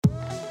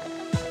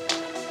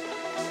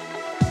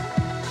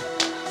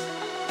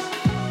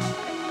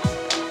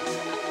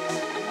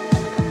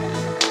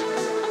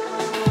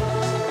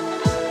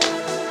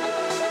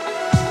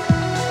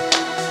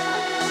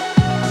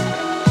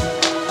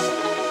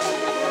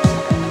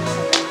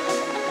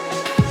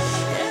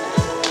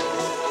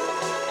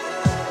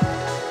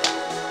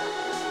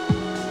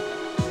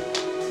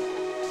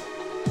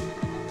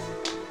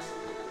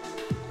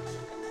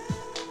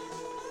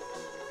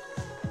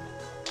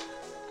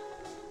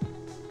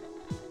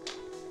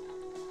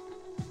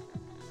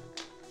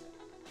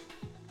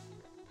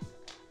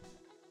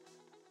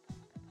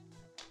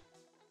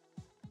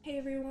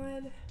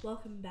everyone.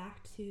 Welcome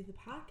back to the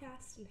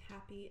podcast and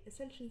happy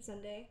Ascension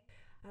Sunday.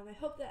 I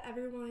hope that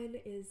everyone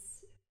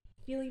is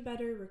feeling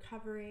better,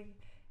 recovering,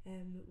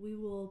 and we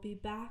will be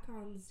back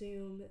on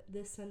Zoom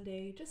this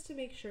Sunday just to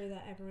make sure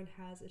that everyone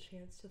has a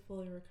chance to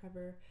fully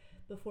recover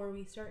before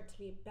we start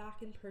to meet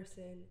back in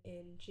person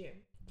in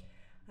June.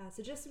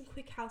 So just some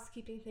quick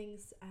housekeeping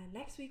things.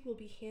 Next week we'll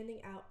be handing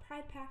out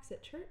pride packs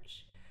at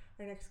church.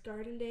 Our next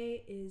garden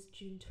day is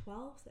June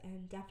 12th,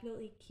 and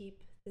definitely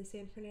keep the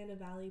San Fernando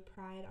Valley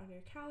Pride on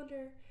your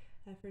calendar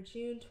for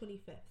June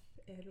 25th.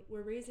 And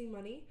we're raising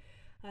money,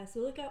 so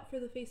look out for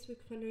the Facebook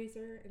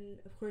fundraiser. And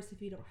of course,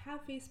 if you don't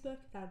have Facebook,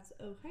 that's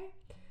okay.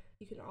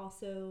 You can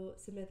also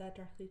submit that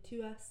directly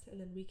to us, and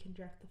then we can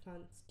direct the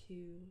funds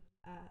to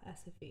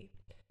SFV.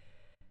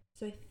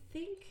 So I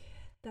think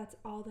that's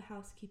all the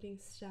housekeeping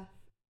stuff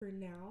for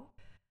now.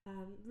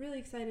 Really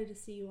excited to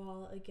see you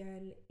all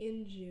again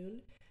in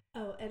June.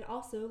 Oh, and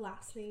also,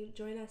 last thing,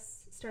 join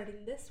us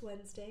starting this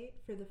Wednesday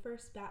for the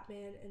first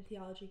Batman and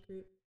Theology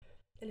group.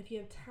 And if you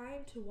have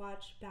time to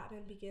watch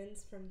Batman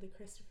Begins from the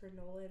Christopher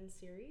Nolan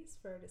series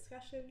for our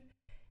discussion,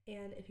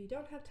 and if you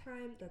don't have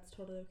time, that's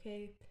totally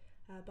okay.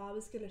 Bob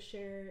is going to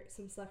share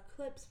some select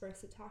clips for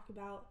us to talk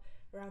about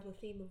around the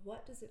theme of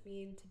what does it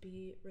mean to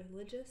be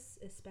religious,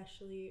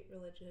 especially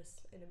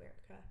religious in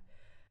America.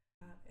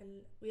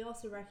 And we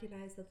also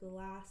recognize that the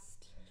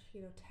last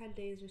 10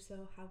 days or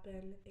so have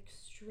been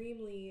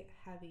extremely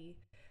heavy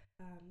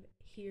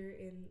here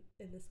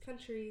in this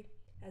country,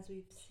 as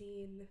we've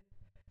seen,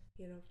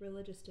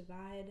 religious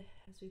divide,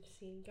 as we've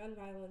seen gun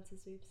violence,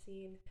 as we've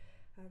seen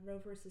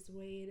Roe versus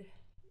Wade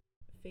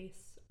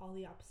face all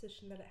the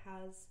opposition that it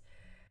has.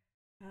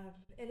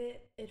 And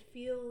it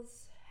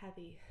feels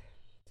heavy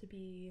to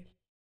be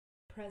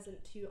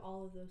present to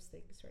all of those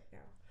things right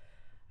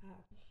now.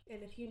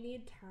 And if you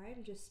need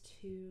time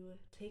just to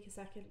take a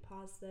second,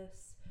 pause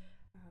this,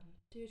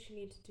 do what you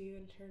need to do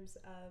in terms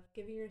of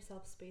giving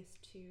yourself space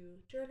to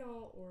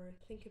journal or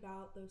think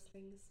about those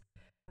things,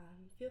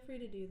 feel free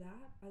to do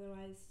that.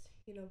 Otherwise,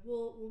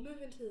 we'll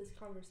move into this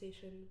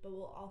conversation, but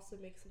we'll also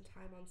make some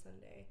time on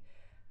Sunday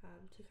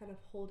to kind of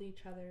hold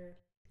each other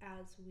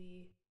as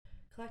we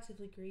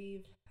collectively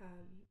grieve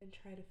and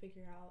try to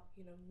figure out,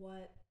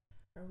 what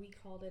are we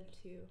called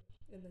into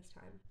in this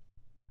time.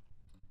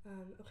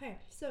 Okay,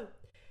 so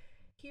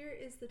here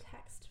is the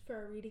text for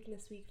our reading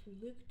this week from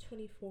Luke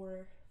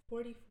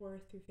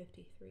 24:44 through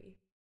 53.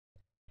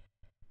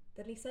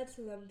 Then he said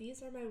to them,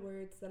 "These are my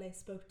words that I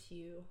spoke to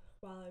you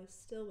while I was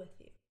still with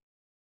you,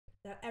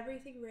 that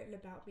everything written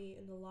about me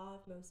in the law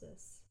of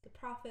Moses, the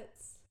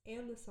prophets,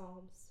 and the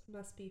Psalms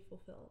must be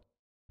fulfilled."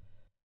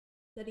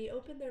 Then he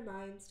opened their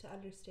minds to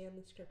understand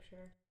the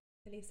scripture,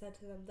 and he said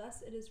to them,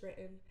 "Thus it is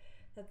written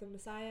that the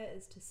Messiah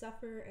is to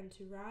suffer and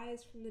to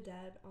rise from the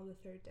dead on the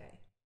third day,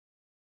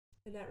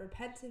 and that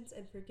repentance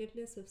and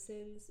forgiveness of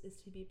sins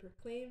is to be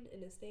proclaimed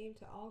in his name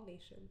to all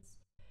nations,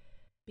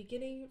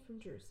 beginning from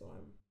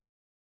Jerusalem.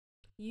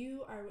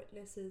 You are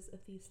witnesses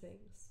of these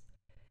things.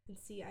 And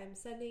see, I am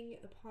sending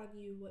upon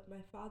you what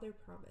my Father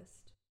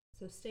promised.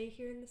 So stay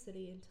here in the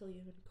city until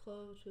you have been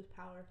clothed with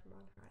power from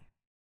on high."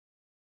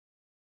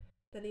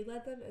 Then he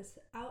led them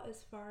out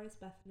as far as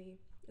Bethany,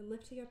 and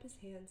lifting up his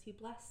hands, he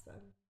blessed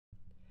them.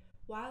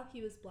 While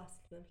he was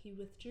blessing them, he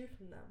withdrew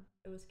from them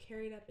and was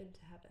carried up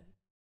into heaven.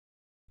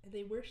 And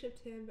they worshipped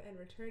him and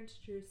returned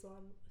to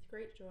Jerusalem with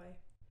great joy,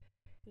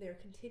 and they were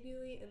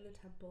continually in the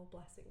temple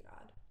blessing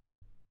God.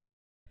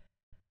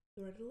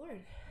 The word of the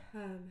Lord.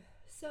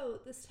 So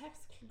this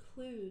text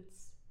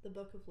concludes the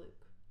book of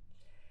Luke,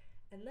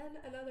 and then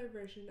another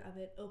version of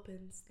it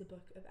opens the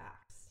book of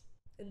Acts.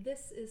 And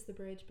this is the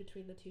bridge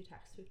between the two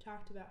texts. We've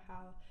talked about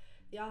how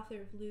the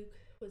author of Luke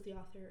was the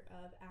author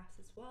of Acts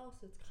as well,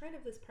 so it's kind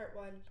of this part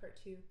one, part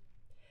two.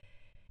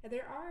 And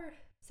there are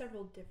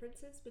several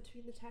differences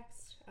between the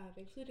texts,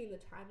 including the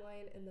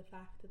timeline and the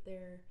fact that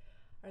there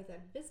are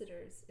then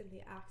visitors in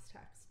the Acts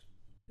text.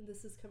 And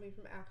this is coming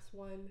from Acts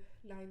 1,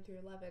 9 through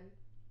 11.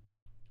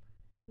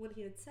 When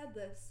he had said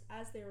this,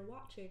 as they were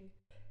watching,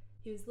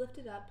 he was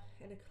lifted up,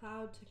 and a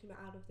cloud took him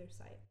out of their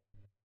sight.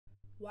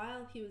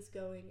 While he was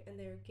going, and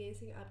they were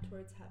gazing up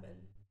towards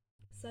heaven,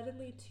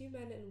 suddenly 2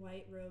 men in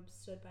white robes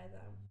stood by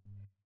them.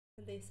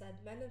 And they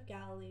said, "Men of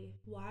Galilee,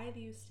 why do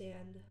you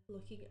stand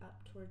looking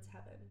up towards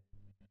heaven?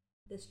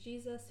 This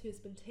Jesus who has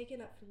been taken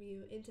up from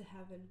you into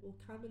heaven will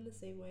come in the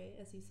same way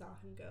as you saw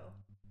him go."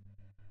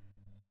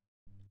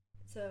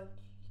 So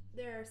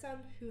there are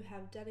some who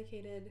have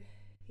dedicated,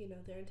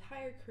 their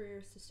entire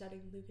careers to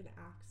studying Luke and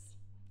Acts.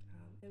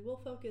 And we'll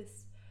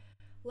focus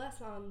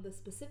less on the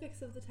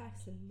specifics of the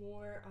text and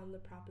more on the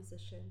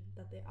proposition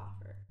that they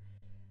offer.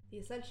 The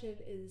Ascension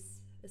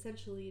is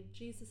essentially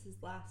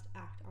Jesus' last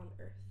act on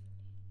earth.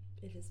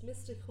 It is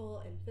mystical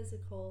and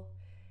physical,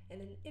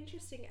 and an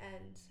interesting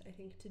end, I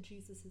think, to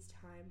Jesus'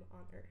 time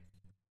on earth.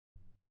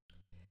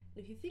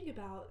 And if you think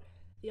about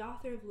the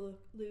author of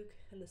Luke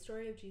and the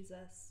story of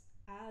Jesus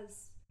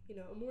as,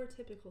 a more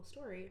typical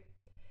story,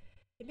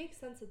 it makes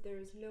sense that there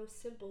is no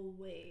simple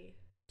way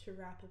to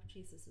wrap up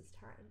Jesus'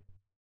 time.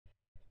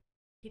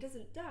 He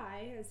doesn't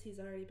die, as he's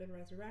already been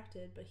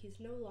resurrected, but he's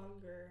no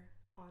longer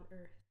on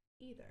earth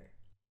either.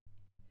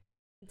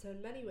 And so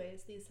in many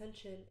ways, the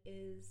ascension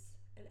is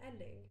an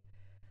ending.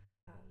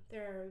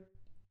 There are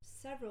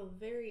several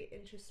very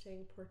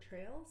interesting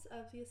portrayals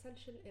of the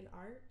ascension in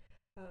art.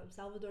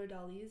 Salvador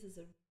Dali's is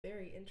a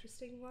very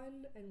interesting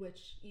one, in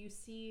which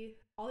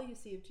all you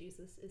see of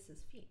Jesus is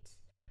his feet.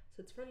 So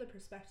it's from the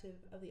perspective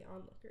of the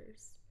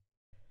onlookers.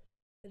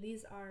 And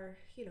these are,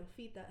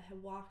 feet that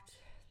have walked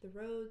the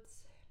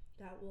roads,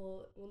 that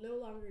will no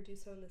longer do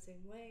so in the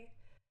same way.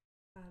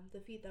 The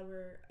feet that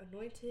were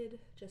anointed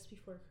just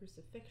before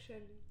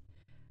crucifixion.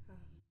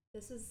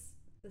 This is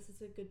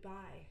a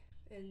goodbye.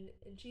 And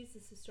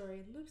Jesus'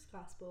 story in Luke's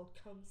gospel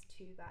comes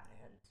to that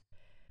end.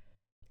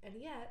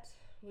 And yet,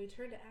 when we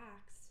turn to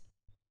Acts,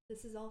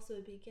 this is also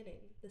a beginning.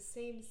 The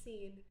same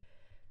scene,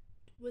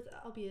 with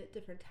albeit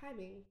different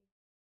timing,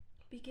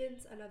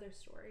 begins another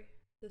story,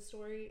 the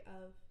story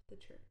of the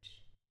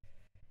church.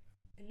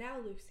 And now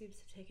Luke seems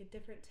to take a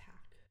different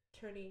tack,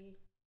 turning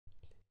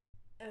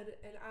an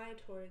eye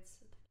towards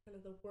kind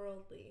of the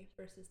worldly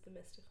versus the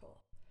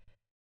mystical.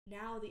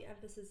 Now the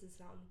emphasis is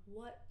on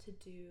what to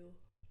do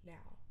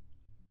now.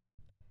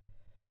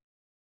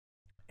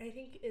 And I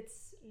think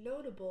it's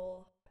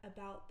notable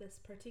about this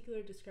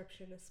particular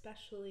description,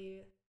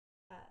 especially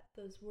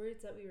those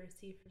words that we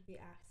receive from the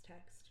Acts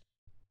text,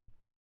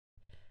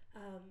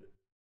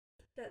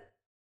 that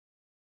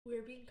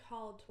we're being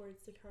called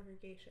towards the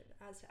congregation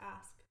as to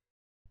ask,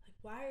 like,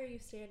 why are you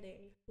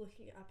standing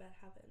looking up at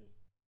heaven?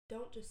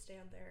 Don't just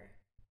stand there,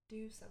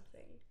 do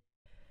something.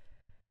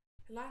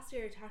 And last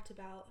year I talked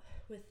about,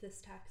 with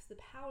this text, the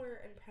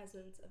power and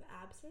presence of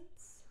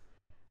absence.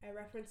 I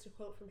referenced a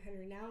quote from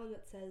Henry Nouwen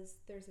that says,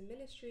 "There's a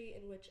ministry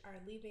in which our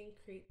leaving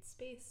creates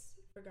space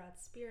for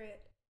God's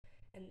Spirit,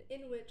 and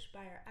in which,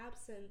 by our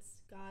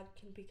absence, God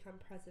can become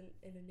present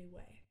in a new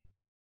way."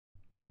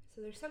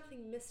 So there's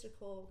something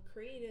mystical,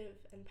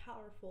 creative, and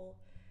powerful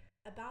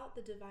about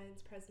the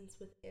divine's presence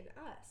within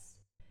us,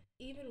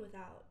 even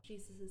without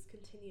Jesus'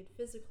 continued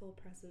physical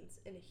presence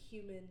in a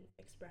human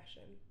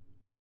expression.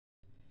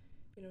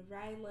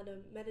 Ryan led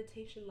a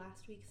meditation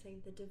last week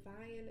saying, "The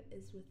divine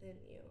is within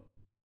you."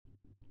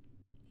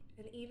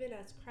 And even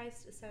as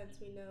Christ ascends,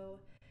 we know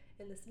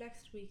in this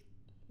next week,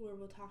 where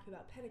we'll talk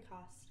about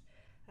Pentecost,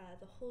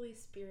 the Holy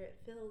Spirit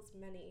fills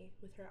many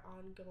with her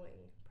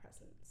ongoing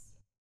presence.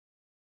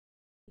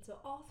 And so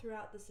all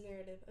throughout this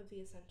narrative of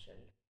the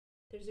ascension,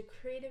 there's a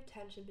creative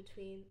tension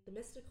between the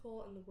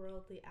mystical and the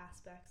worldly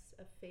aspects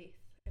of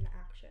faith and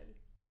action.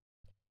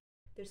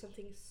 There's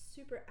something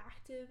super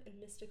active and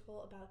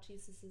mystical about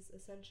Jesus'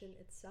 ascension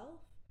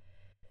itself,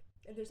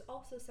 and there's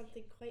also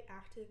something quite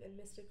active and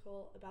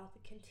mystical about the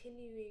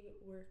continuing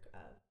work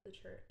of the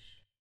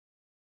church.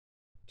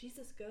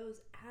 Jesus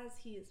goes as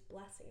he is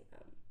blessing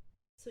them.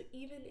 So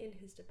even in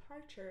his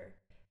departure,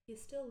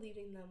 he's still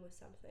leaving them with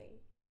something.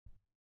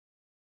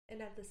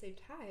 And at the same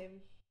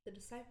time, the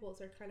disciples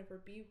are kind of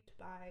rebuked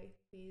by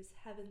these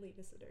heavenly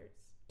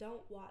visitors.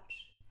 Don't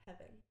watch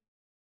heaven.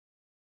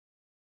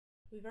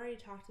 We've already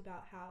talked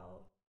about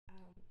how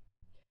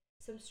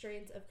some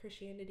strains of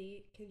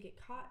Christianity can get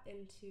caught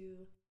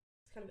into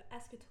kind of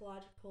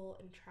eschatological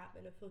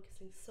entrapment of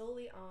focusing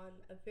solely on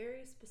a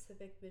very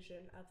specific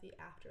vision of the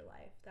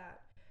afterlife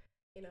that,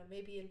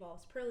 maybe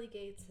involves pearly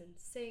gates and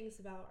sayings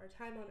about our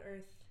time on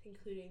earth,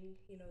 including,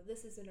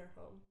 this isn't our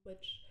home,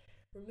 which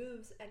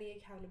removes any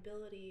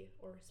accountability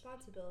or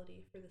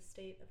responsibility for the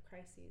state of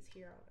crises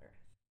here on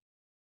earth.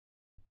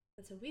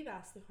 And so we've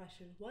asked the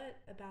question, what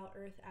about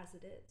earth as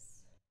it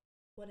is?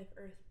 What if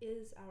earth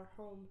is our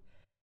home,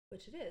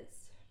 which it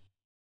is,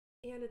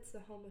 and it's the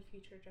home of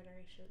future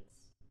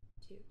generations?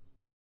 Too.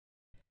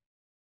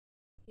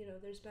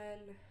 There's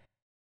been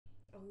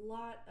a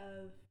lot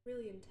of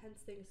really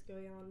intense things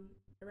going on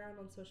around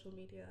on social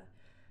media,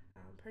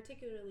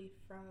 particularly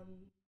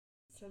from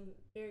some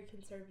very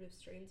conservative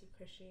strains of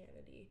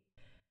Christianity,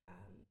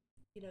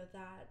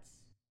 that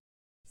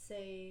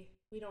say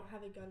we don't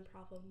have a gun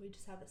problem, we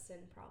just have a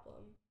sin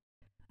problem.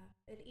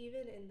 And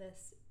even in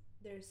this,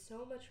 there's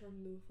so much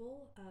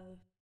removal of,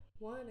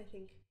 one, I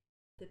think,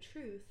 the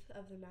truth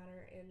of the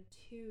matter, and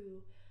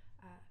two,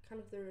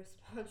 kind of the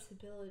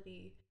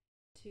responsibility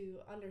to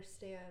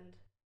understand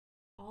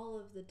all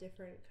of the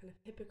different kind of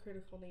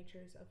hypocritical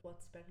natures of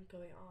what's been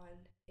going on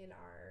in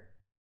our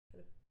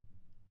kind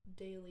of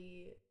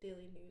daily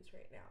news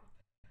right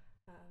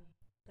now.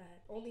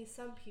 That only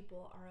some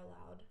people are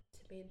allowed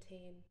to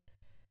maintain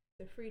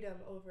their freedom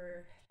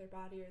over their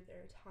body or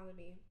their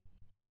autonomy,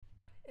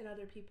 and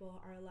other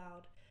people are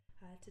allowed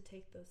to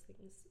take those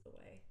things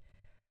away.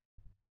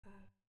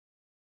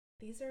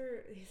 These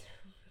are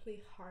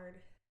really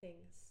hard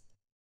things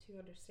to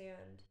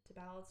understand, to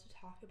balance, to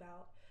talk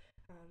about,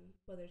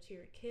 whether to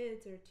your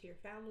kids or to your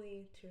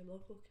family, to your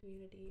local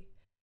community.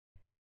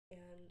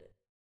 And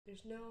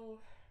there's no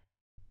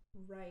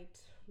right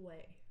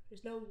way.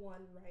 There's no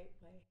one right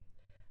way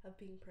of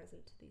being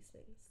present to these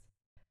things.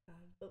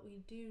 But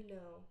we do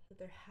know that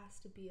there has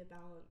to be a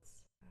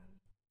balance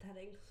that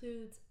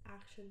includes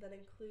action, that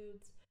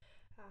includes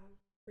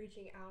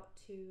reaching out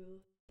to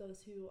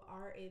those who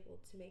are able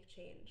to make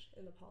change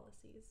in the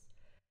policies,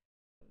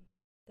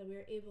 that we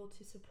are able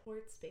to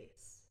support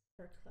space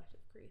for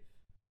collective grief.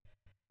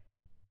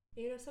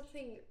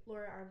 Something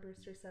Laura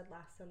Armbruster said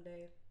last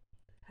Sunday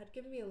had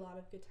given me a lot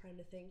of good time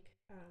to think.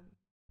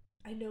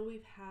 I know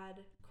we've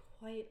had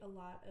quite a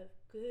lot of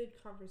good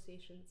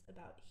conversations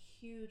about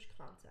huge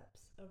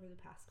concepts over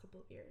the past couple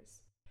of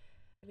years.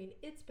 I mean,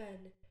 it's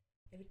been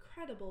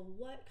incredible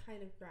what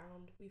kind of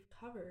ground we've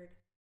covered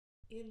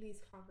in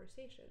these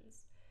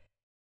conversations.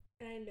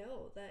 And I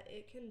know that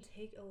it can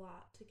take a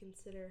lot to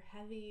consider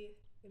heavy,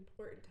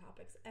 important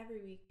topics every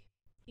week,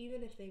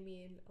 even if they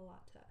mean a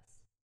lot to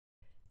us.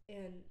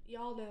 And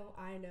y'all know,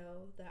 I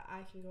know, that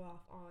I can go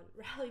off on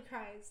rally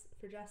cries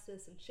for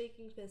justice and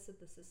shaking fists at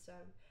the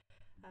system,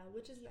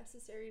 which is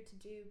necessary to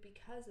do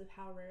because of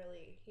how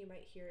rarely you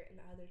might hear it in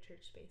other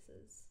church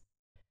spaces.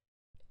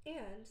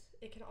 And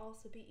it can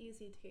also be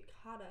easy to get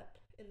caught up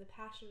in the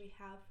passion we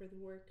have for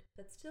the work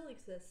that still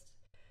exists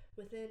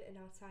within and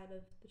outside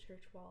of the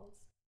church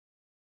walls.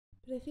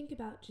 But I think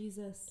about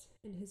Jesus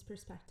and his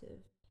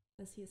perspective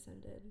as he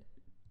ascended,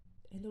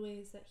 and the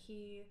ways that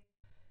he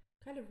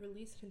kind of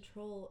released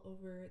control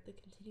over the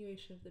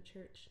continuation of the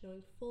church,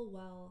 knowing full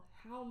well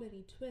how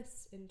many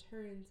twists and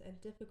turns and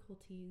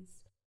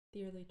difficulties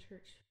the early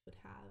church would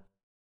have.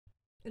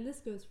 And this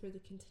goes for the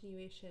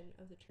continuation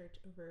of the church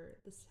over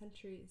the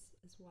centuries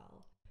as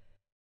well.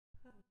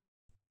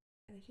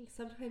 And I think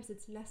sometimes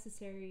it's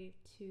necessary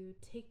to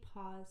take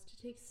pause,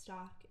 to take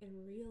stock,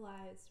 and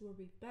realize where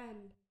we've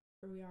been,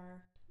 where we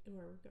are, and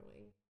where we're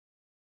going.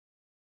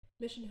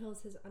 Mission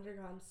Hills has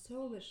undergone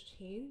so much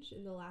change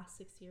in the last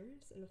 6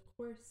 years, and of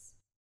course,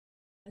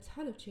 a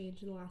ton of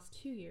change in the last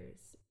 2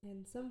 years.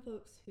 And some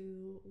folks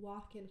who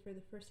walk in for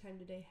the first time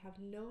today have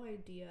no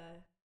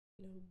idea,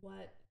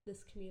 what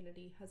this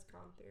community has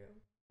gone through.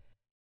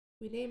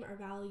 We name our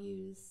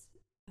values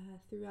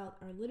throughout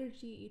our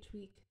liturgy each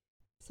week,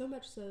 so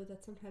much so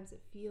that sometimes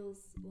it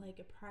feels like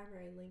a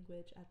primary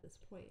language at this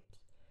point.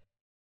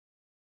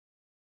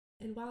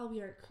 And while we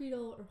aren't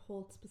creedal or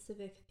hold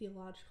specific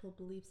theological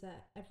beliefs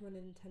that everyone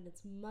in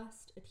attendance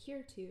must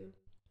adhere to,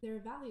 there are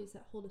values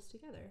that hold us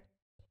together,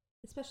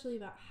 especially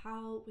about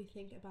how we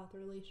think about the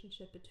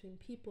relationship between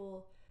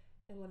people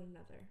and one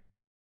another.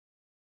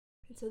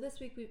 And so this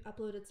week we've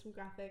uploaded some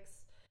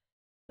graphics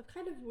of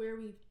kind of where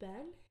we've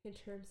been in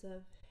terms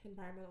of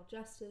environmental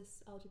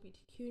justice,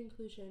 LGBTQ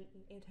inclusion,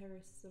 and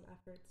anti-racism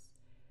efforts.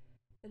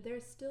 And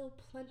there's still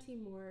plenty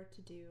more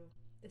to do,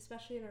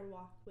 especially in our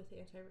walk with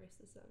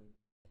anti-racism.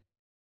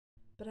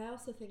 But I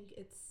also think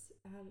it's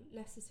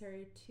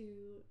necessary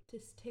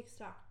to take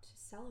stock, to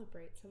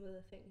celebrate some of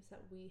the things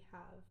that we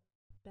have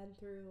been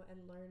through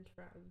and learned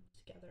from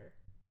together.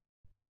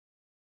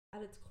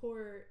 At its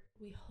core,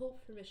 we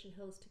hope for Mission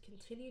Hills to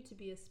continue to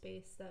be a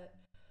space that,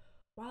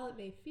 while it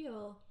may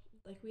feel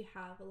like we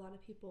have a lot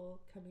of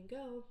people come and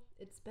go,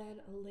 it's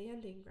been a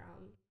landing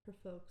ground for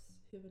folks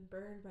who've been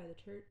burned by the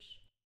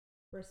church.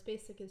 We're a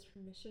space that gives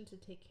permission to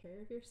take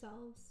care of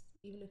yourselves,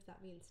 even if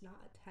that means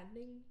not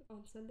attending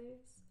on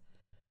Sundays.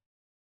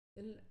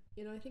 And,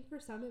 I think for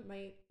some it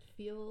might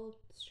feel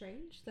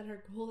strange that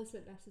our goal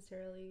isn't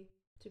necessarily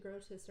to grow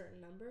to a certain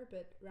number,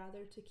 but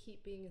rather to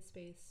keep being a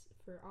space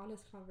for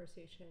honest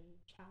conversation,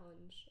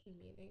 challenge, and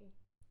meaning.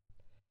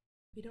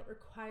 We don't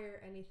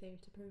require anything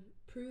to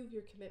prove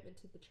your commitment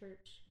to the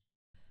church.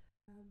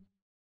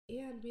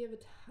 And we have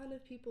a ton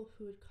of people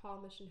who would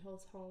call Mission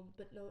Hills home,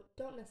 but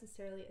don't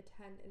necessarily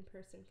attend in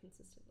person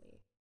consistently.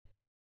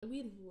 And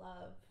we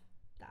love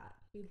that.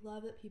 We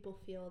love that people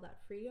feel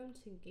that freedom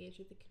to engage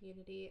with the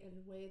community in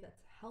a way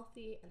that's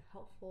healthy and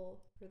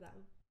helpful for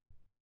them.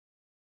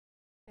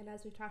 And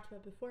as we've talked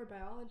about before, by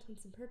all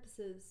intents and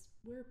purposes,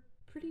 we're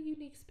a pretty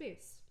unique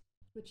space,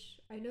 which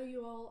I know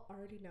you all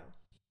already know.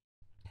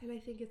 And I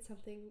think it's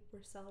something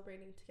we're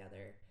celebrating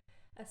together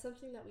as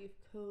something that we've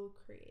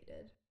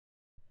co-created.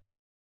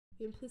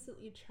 We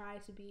implicitly try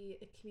to be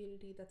a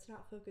community that's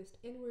not focused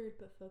inward,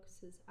 but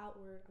focuses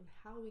outward on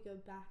how we go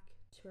back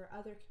to our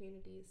other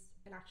communities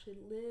and actually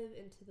live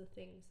into the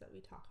things that we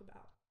talk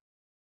about.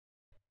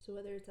 So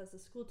whether it's as a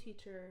school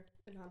teacher,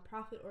 a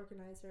nonprofit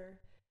organizer,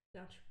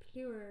 an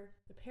entrepreneur,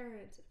 a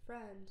parent, a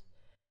friend,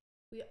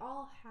 we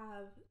all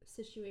have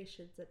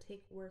situations that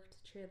take work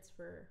to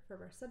transfer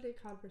from our Sunday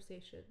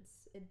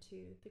conversations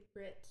into the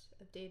grit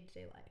of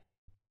day-to-day life.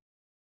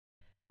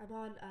 I'm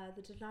on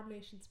the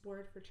denominations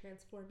board for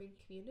Transforming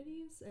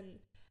Communities, and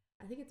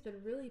I think it's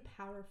been really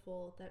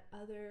powerful that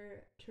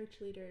other church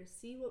leaders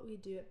see what we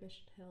do at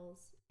Mission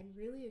Hills and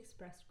really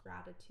express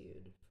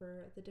gratitude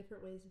for the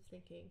different ways of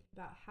thinking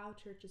about how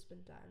church has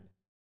been done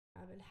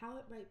and how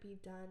it might be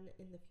done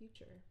in the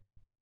future.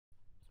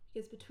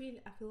 Because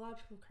between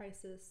ecological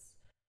crisis,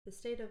 the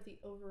state of the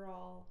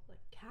overall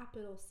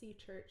capital C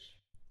church,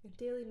 and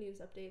daily news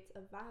updates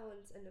of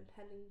violence and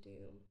impending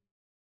doom,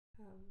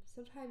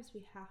 sometimes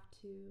we have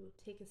to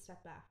take a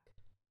step back,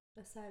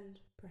 ascend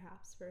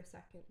perhaps for a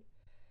second,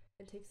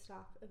 and take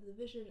stock of the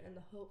vision and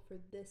the hope for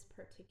this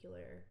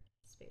particular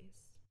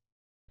space.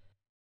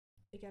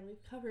 again,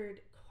 we've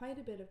covered quite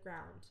a bit of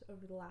ground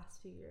over the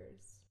last few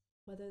years,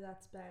 whether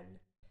that's been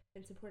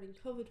in supporting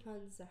COVID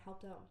funds that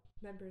helped out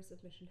members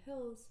of Mission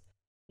Hills,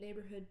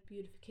 neighborhood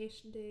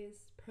beautification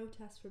days,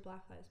 protests for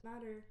Black Lives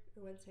Matter,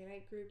 or Wednesday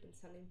night group and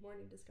Sunday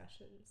morning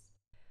discussions.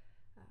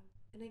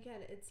 And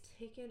again, it's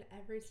taken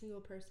every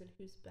single person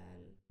who's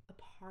been a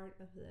part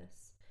of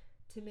this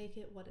to make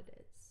it what it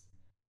is.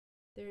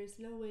 There is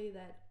no way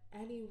that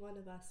any one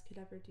of us could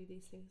ever do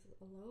these things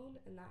alone,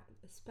 and that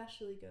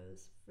especially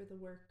goes for the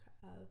work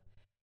of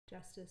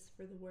justice,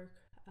 for the work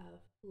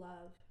of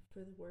love,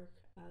 for the work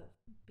of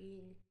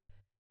being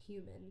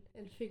human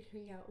and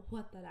figuring out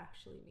what that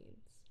actually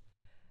means.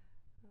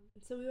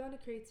 And so we want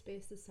to create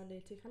space this Sunday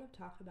to kind of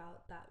talk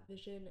about that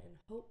vision and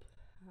hope,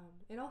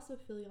 and also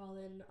fill you all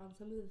in on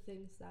some of the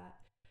things that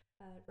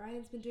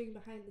Ryan's been doing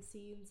behind the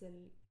scenes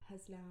and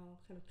has now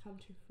kind of come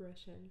to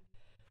fruition.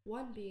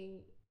 One being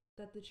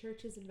that the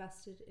church is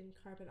invested in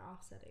carbon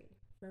offsetting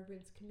for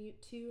everyone's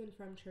commute to and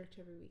from church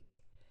every week,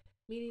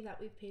 meaning that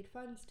we've paid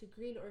funds to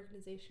green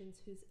organizations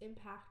whose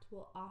impact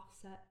will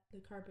offset the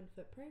carbon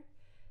footprint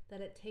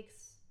that it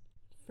takes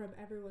from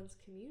everyone's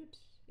commute,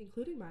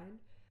 including mine,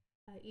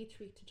 each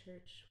week to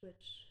church,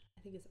 which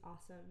I think is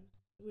awesome.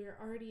 We are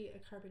already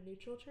a carbon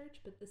neutral church,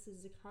 but this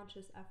is a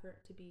conscious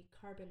effort to be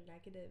carbon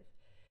negative,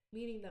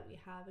 meaning that we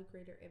have a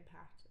greater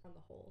impact on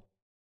the whole.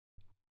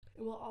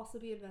 And we'll also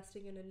be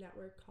investing in a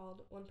network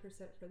called 1%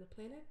 for the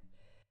Planet.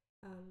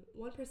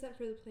 1%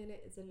 for the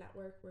Planet is a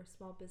network where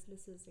small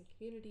businesses and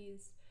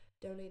communities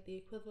donate the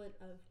equivalent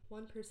of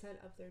 1%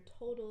 of their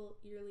total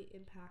yearly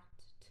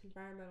impact to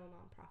environmental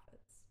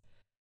nonprofits.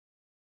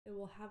 And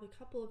we'll have a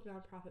couple of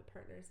nonprofit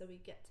partners that we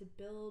get to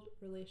build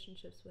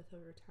relationships with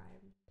over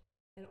time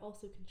and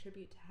also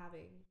contribute to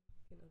having,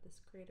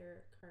 this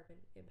greater carbon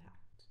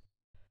impact.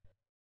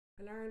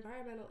 And our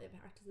environmental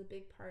impact is a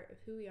big part of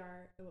who we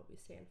are and what we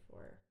stand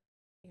for.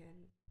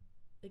 And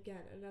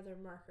again, another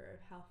marker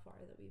of how far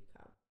that we've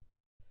come.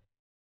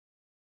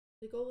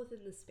 The goal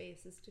within this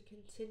space is to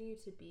continue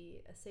to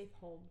be a safe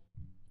home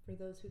for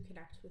those who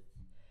connect with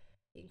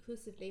the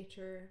inclusive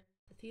nature,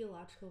 the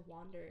theological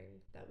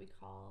wandering that we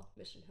call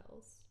Mission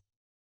Hills.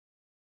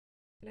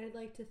 And I'd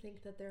like to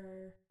think that there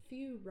are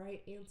few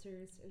right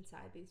answers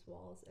inside these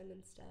walls, and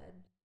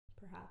instead,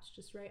 perhaps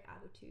just right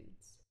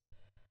attitudes.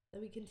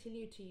 That we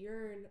continue to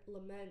yearn,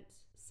 lament,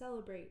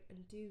 celebrate,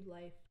 and do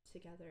life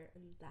together,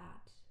 and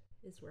that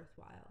is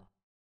worthwhile.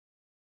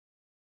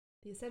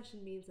 The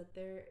ascension means that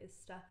there is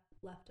stuff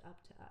left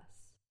up to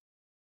us.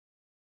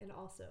 And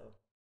also,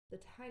 the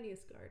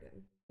tiniest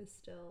garden is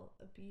still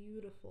a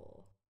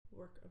beautiful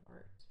work of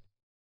art.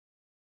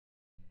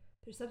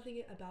 There's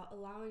something about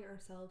allowing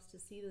ourselves to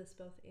see this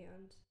both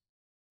and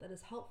that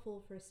is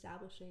helpful for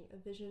establishing a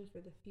vision for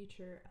the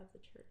future of the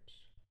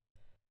church.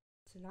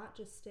 To not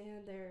just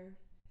stand there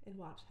and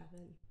watch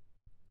heaven,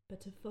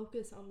 but to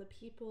focus on the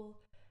people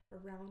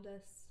around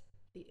us,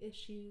 the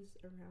issues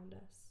around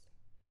us.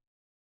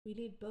 We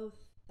need both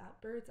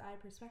that bird's eye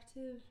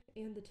perspective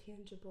and the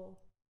tangible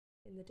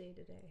in the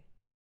day-to-day.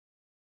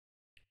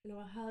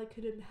 How I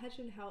could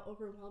imagine how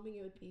overwhelming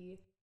it would be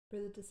for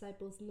the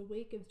disciples in the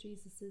wake of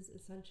Jesus'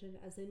 ascension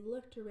as they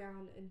looked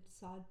around and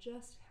saw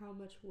just how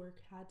much work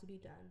had to be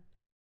done.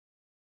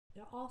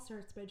 It all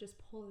starts by just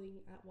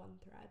pulling at one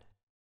thread.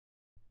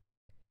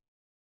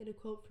 In a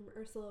quote from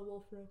Ursula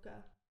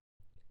Wolf-Roca,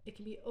 it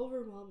can be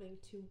overwhelming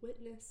to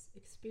witness,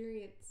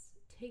 experience,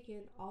 take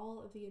in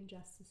all of the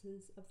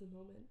injustices of the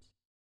moment.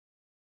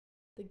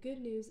 The good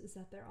news is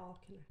that they're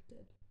all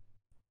connected.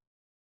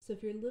 So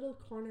if your little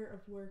corner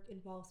of work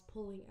involves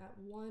pulling at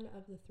one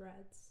of the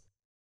threads,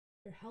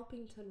 you're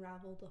helping to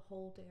unravel the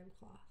whole damn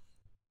cloth.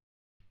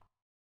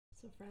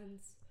 So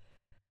friends,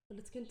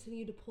 let's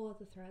continue to pull at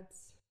the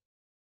threads,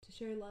 to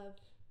share love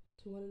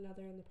to one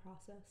another in the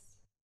process,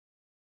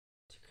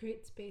 to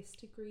create space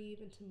to grieve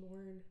and to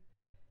mourn,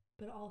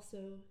 but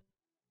also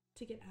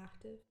to get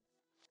active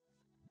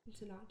and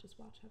to not just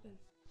watch heaven.